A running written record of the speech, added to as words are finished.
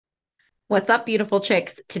What's up, beautiful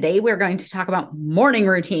chicks? Today we're going to talk about morning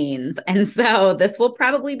routines. And so this will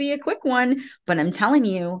probably be a quick one, but I'm telling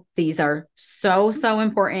you, these are so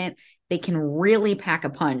important. They can really pack a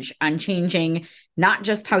punch on changing not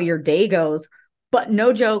just how your day goes, but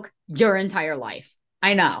no joke, your entire life.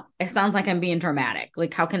 I know it sounds like I'm being dramatic.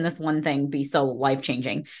 Like, how can this one thing be so life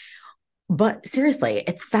changing? But seriously,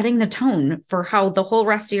 it's setting the tone for how the whole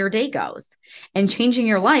rest of your day goes. And changing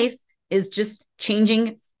your life is just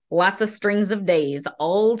changing lots of strings of days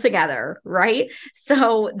all together, right?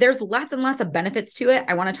 So there's lots and lots of benefits to it.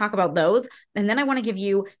 I want to talk about those. And then I want to give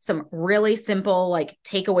you some really simple like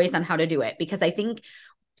takeaways on how to do it, because I think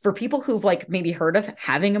for people who've like maybe heard of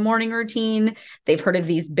having a morning routine, they've heard of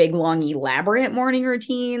these big, long, elaborate morning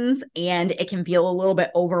routines, and it can feel a little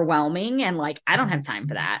bit overwhelming. And like, I don't have time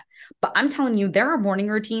for that. But I'm telling you, there are morning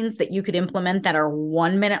routines that you could implement that are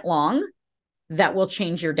 1 minute long that will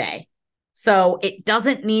change your day. So it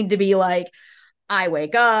doesn't need to be like, I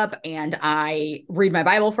wake up and I read my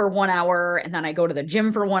Bible for 1 hour and then I go to the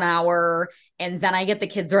gym for 1 hour and then I get the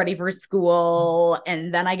kids ready for school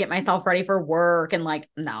and then I get myself ready for work. And like,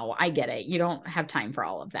 no, I get it. You don't have time for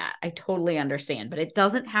all of that. I totally understand, but it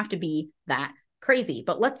doesn't have to be that crazy.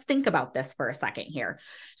 But let's think about this for a second here.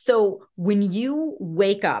 So when you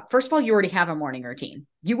wake up, first of all, you already have a morning routine.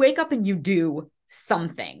 You wake up and you do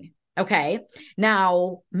something. Okay.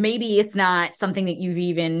 Now, maybe it's not something that you've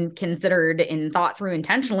even considered and thought through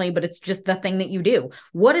intentionally, but it's just the thing that you do.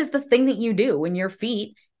 What is the thing that you do when your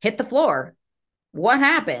feet hit the floor? What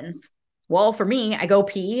happens? Well, for me, I go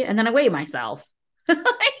pee and then I weigh myself.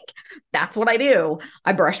 Like, that's what I do.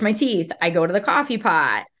 I brush my teeth. I go to the coffee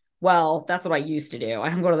pot. Well, that's what I used to do. I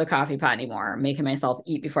don't go to the coffee pot anymore. I'm making myself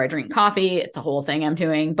eat before I drink coffee. It's a whole thing I'm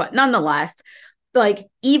doing, but nonetheless, like,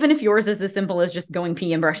 even if yours is as simple as just going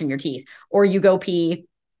pee and brushing your teeth, or you go pee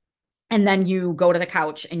and then you go to the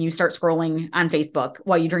couch and you start scrolling on Facebook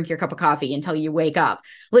while you drink your cup of coffee until you wake up,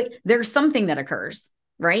 like, there's something that occurs,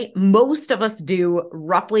 right? Most of us do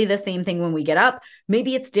roughly the same thing when we get up.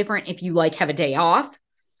 Maybe it's different if you like have a day off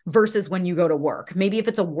versus when you go to work. Maybe if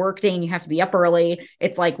it's a work day and you have to be up early,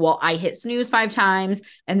 it's like, well, I hit snooze 5 times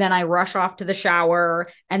and then I rush off to the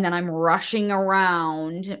shower and then I'm rushing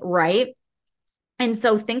around, right? And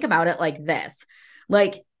so think about it like this,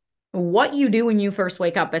 like what you do when you first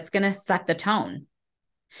wake up, it's going to set the tone.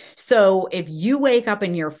 So if you wake up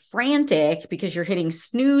and you're frantic because you're hitting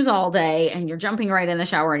snooze all day and you're jumping right in the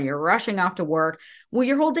shower and you're rushing off to work, well,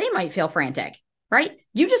 your whole day might feel frantic, right?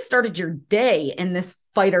 You just started your day in this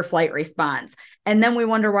fight or flight response. And then we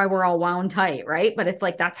wonder why we're all wound tight, right? But it's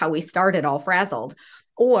like, that's how we started, all frazzled.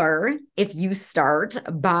 Or if you start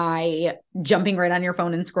by jumping right on your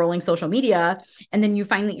phone and scrolling social media, and then you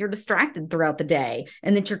find that you're distracted throughout the day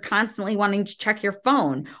and that you're constantly wanting to check your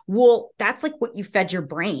phone. Well, that's like what you fed your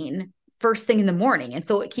brain first thing in the morning. And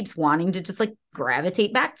so it keeps wanting to just like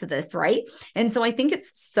gravitate back to this, right? And so I think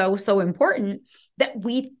it's so important that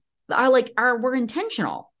we are we're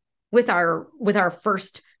intentional with our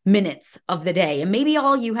first minutes of the day. And maybe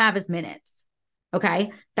all you have is minutes.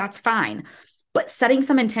 Okay, that's fine. But setting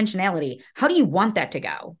some intentionality, how do you want that to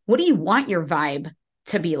go? What do you want your vibe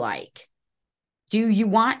to be like? Do you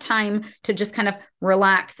want time to just kind of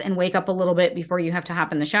relax and wake up a little bit before you have to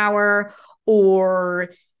hop in the shower?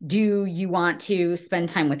 Or do you want to spend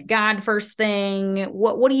time with God first thing?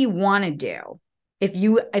 What do you want to do? If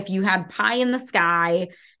you had pie in the sky,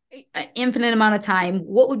 an infinite amount of time,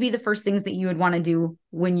 what would be the first things that you would want to do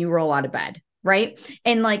when you roll out of bed? Right.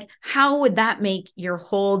 And like, how would that make your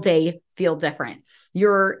whole day feel different?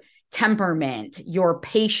 Your temperament, your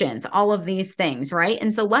patience, all of these things. Right.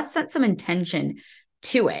 And so let's set some intention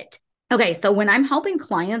to it. Okay. So when I'm helping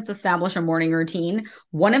clients establish a morning routine,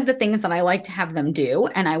 one of the things that I like to have them do,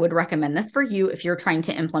 and I would recommend this for you if you're trying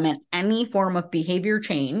to implement any form of behavior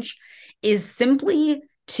change, is simply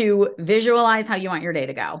to visualize how you want your day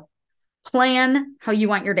to go. Plan how you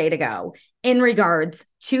want your day to go in regards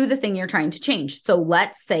to the thing you're trying to change. So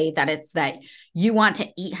let's say that it's that you want to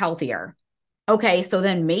eat healthier. Okay, so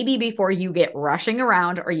then maybe before you get rushing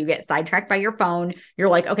around or you get sidetracked by your phone, you're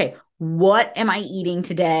like, okay, what am I eating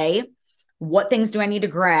today? What things do I need to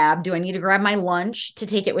grab? Do I need to grab my lunch to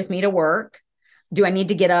take it with me to work? Do I need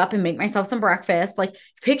to get up and make myself some breakfast? Like,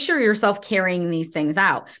 picture yourself carrying these things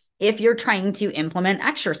out. If you're trying to implement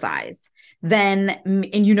exercise, then,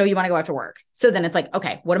 and you know you want to go after work. So then it's like,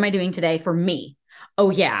 okay, what am I doing today for me? Oh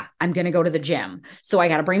yeah, I'm going to go to the gym. So I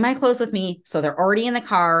got to bring my clothes with me. So they're already in the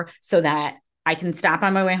car so that I can stop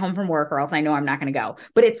on my way home from work, or else I know I'm not going to go.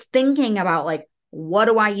 But it's thinking about like, what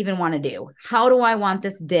do I even want to do? How do I want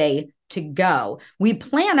this day to go? We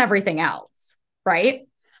plan everything else, right?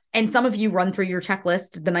 And some of you run through your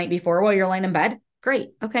checklist the night before while you're laying in bed. Great.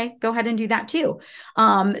 Okay. Go ahead and do that too.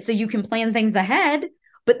 So you can plan things ahead,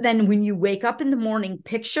 but then when you wake up in the morning,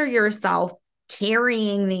 picture yourself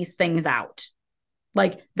carrying these things out.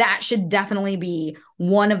 Like that should definitely be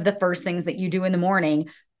one of the first things that you do in the morning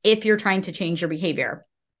if you're trying to change your behavior.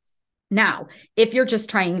 Now, if you're just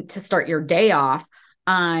trying to start your day off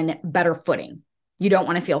on better footing, you don't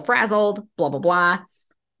want to feel frazzled, blah, blah, blah.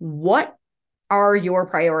 What are your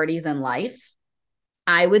priorities in life?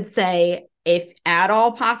 I would say, if at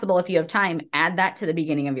all possible, if you have time, add that to the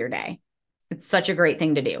beginning of your day. It's such a great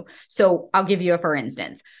thing to do. So I'll give you a for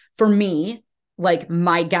instance. For me, like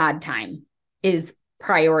my God time is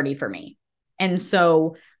priority for me. And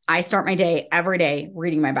so I start my day every day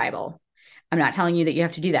reading my Bible. I'm not telling you that you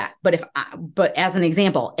have to do that. But as an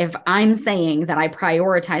example, if I'm saying that I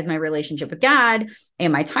prioritize my relationship with God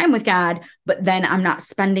and my time with God, but then I'm not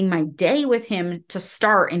spending my day with him to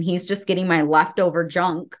start, and he's just getting my leftover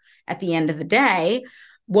junk at the end of the day,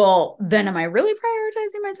 well, then am I really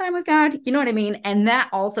prioritizing my time with God? You know what I mean? And that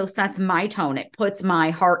also sets my tone. It puts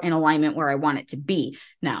my heart in alignment where I want it to be.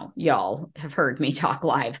 Now, y'all have heard me talk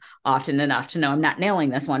live often enough to know I'm not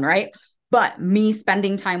nailing this one, right? But me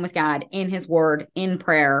spending time with God in his word, in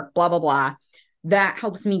prayer, blah, blah, blah, that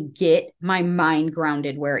helps me get my mind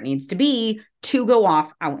grounded where it needs to be to go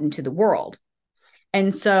off out into the world.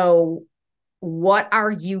 And so what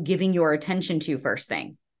are you giving your attention to first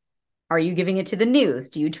thing? Are you giving it to the news?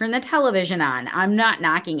 Do you turn the television on? I'm not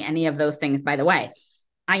knocking any of those things, by the way.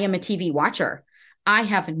 I am a TV watcher. I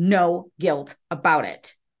have no guilt about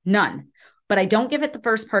it. None. But I don't give it the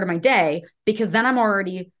first part of my day, because then I'm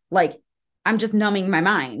already like, I'm just numbing my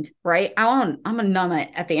mind, right? I'm going to numb it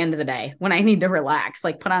at the end of the day when I need to relax,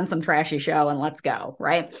 like put on some trashy show and let's go,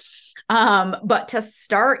 right? But to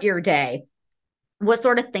start your day, what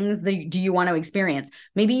sort of things do you want to experience?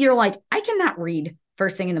 Maybe you're like, I cannot read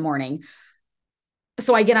first thing in the morning,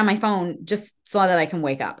 so I get on my phone just so that I can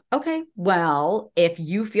wake up. Okay, well, if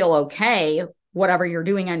you feel okay, whatever you're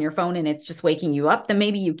doing on your phone and it's just waking you up, then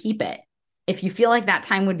maybe you keep it. If you feel like that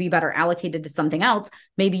time would be better allocated to something else,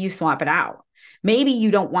 maybe you swap it out. Maybe you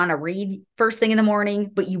don't want to read first thing in the morning,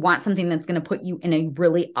 but you want something that's going to put you in a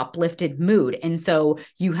really uplifted mood. And so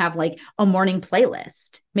you have like a morning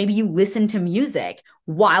playlist. Maybe you listen to music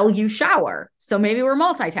while you shower. So maybe we're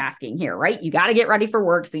multitasking here, right? You got to get ready for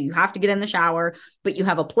work, so you have to get in the shower, but you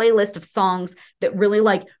have a playlist of songs that really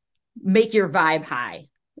like make your vibe high.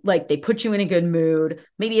 Like they put you in a good mood.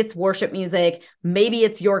 Maybe it's worship music. Maybe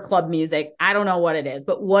it's your club music. I don't know what it is,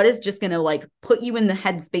 but what is just going to like put you in the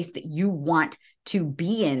headspace that you want to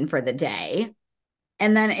be in for the day.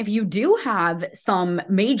 And then if you do have some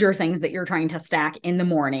major things that you're trying to stack in the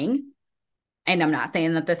morning, and I'm not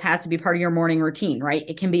saying that this has to be part of your morning routine, right?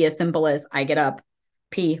 It can be as simple as I get up,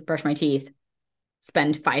 pee, brush my teeth,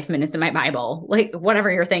 spend 5 minutes in my Bible, like whatever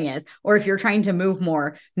your thing is. Or if you're trying to move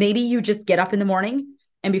more, maybe you just get up in the morning,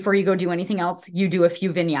 and before you go do anything else, you do a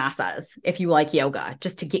few vinyasas if you like yoga,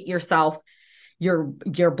 just to get yourself, your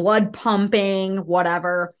blood pumping,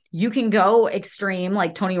 whatever. You can go extreme,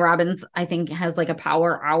 like Tony Robbins, I think, has like a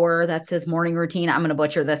power hour. That's his morning routine. I'm going to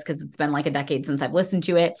butcher this because it's been like a decade since I've listened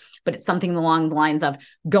to it, but it's something along the lines of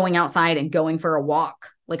going outside and going for a walk,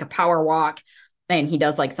 like a power walk. And he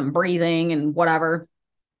does like some breathing and whatever.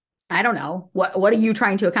 I don't know. What are you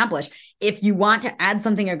trying to accomplish? If you want to add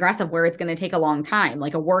something aggressive where it's going to take a long time,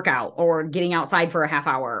 like a workout or getting outside for a half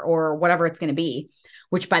hour or whatever it's going to be,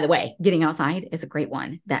 which, by the way, getting outside is a great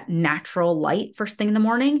one. That natural light first thing in the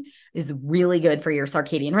morning is really good for your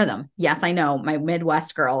circadian rhythm. Yes, I know my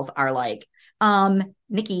Midwest girls are like,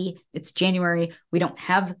 Nikki, it's January. We don't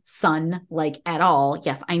have sun like at all.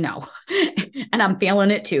 Yes, I know. And I'm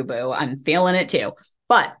feeling it too, boo. I'm feeling it too.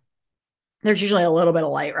 But there's usually a little bit of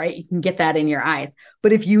light, right? You can get that in your eyes.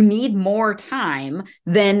 But if you need more time,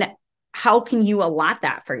 then how can you allot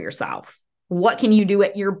that for yourself? What can you do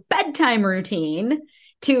at your bedtime routine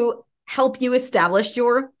to help you establish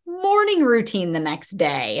your morning routine the next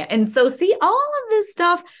day? And so see, all of this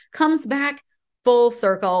stuff comes back full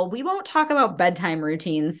circle. We won't talk about bedtime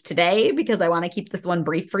routines today because I want to keep this one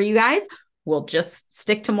brief for you guys. We'll just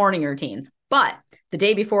stick to morning routines. But the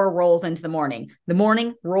day before rolls into the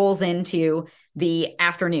morning rolls into the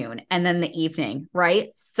afternoon, and then the evening,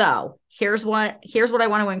 right? So here's what I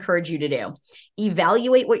want to encourage you to do.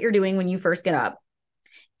 Evaluate what you're doing when you first get up.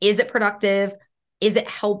 Is it productive? Is it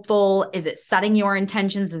helpful? Is it setting your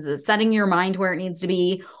intentions? Is it setting your mind where it needs to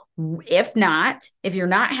be? If not, if you're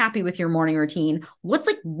not happy with your morning routine, what's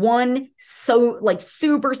like one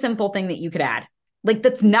super simple thing that you could add? Like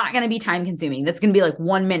that's not going to be time consuming. That's going to be like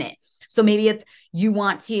 1 minute. So maybe it's you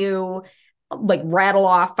want to like rattle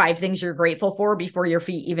off 5 things you're grateful for before your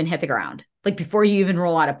feet even hit the ground. Like before you even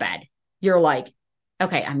roll out of bed, you're like,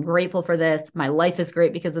 okay, I'm grateful for this. My life is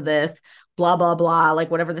great because of this, blah, blah, blah. Like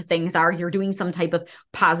whatever the things are, you're doing some type of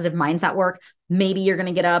positive mindset work. Maybe you're going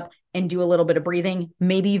to get up and do a little bit of breathing.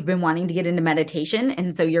 Maybe you've been wanting to get into meditation.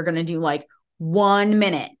 And so you're going to do like 1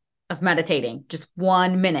 minute of meditating, just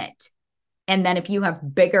 1 minute. And then if you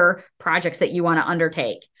have bigger projects that you want to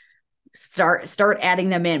undertake, start adding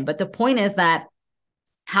them in. But the point is that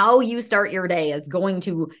how you start your day is going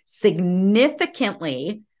to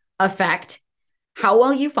significantly affect how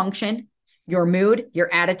well you function, your mood,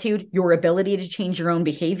 your attitude, your ability to change your own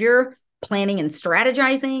behavior, planning and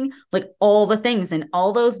strategizing, like all the things. And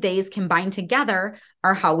all those days combined together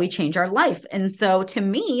are how we change our life. And so to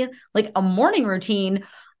me, like a morning routine,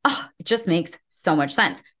 it just makes so much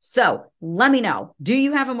sense. So let me know, do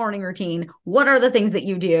you have a morning routine? What are the things that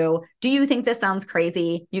you do? Do you think this sounds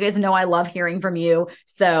crazy? You guys know I love hearing from you.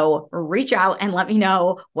 So reach out and let me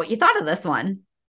know what you thought of this one.